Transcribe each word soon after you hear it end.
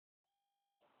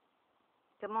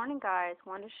Good morning, guys. I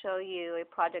wanted to show you a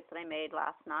project that I made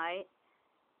last night.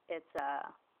 It's a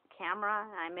camera,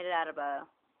 and I made it out of a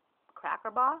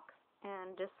cracker box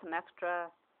and just some extra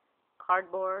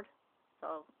cardboard.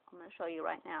 So I'm going to show you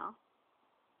right now.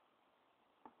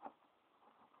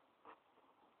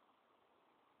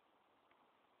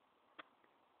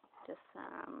 Just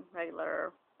some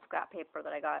regular scrap paper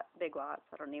that I got Big Lots.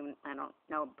 I don't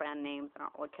know brand names. I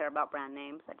don't really care about brand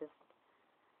names. I just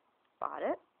bought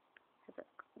it.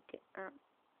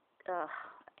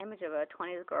 Image of a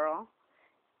 20s girl.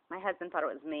 My husband thought it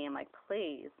was me. I'm like,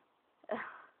 please.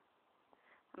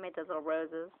 I made those little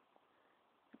roses.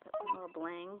 Put a little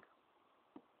bling.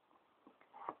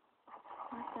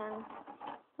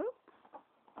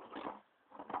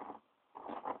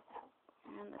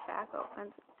 And the back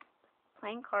opens.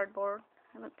 Plain cardboard.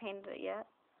 I haven't painted it yet.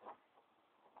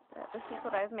 But this is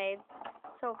what I've made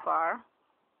so far.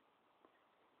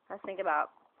 I was thinking about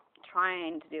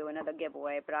trying to do another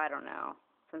giveaway, but I don't know.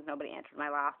 Since nobody answered my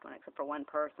last one except for one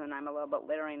person, I'm a little bit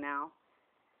leery now.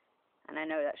 And I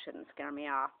know that shouldn't scare me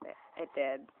off, but it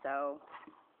did. So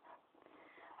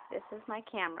this is my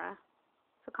camera.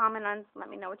 So comment on, let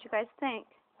me know what you guys think.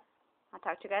 I'll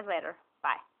talk to you guys later.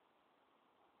 Bye.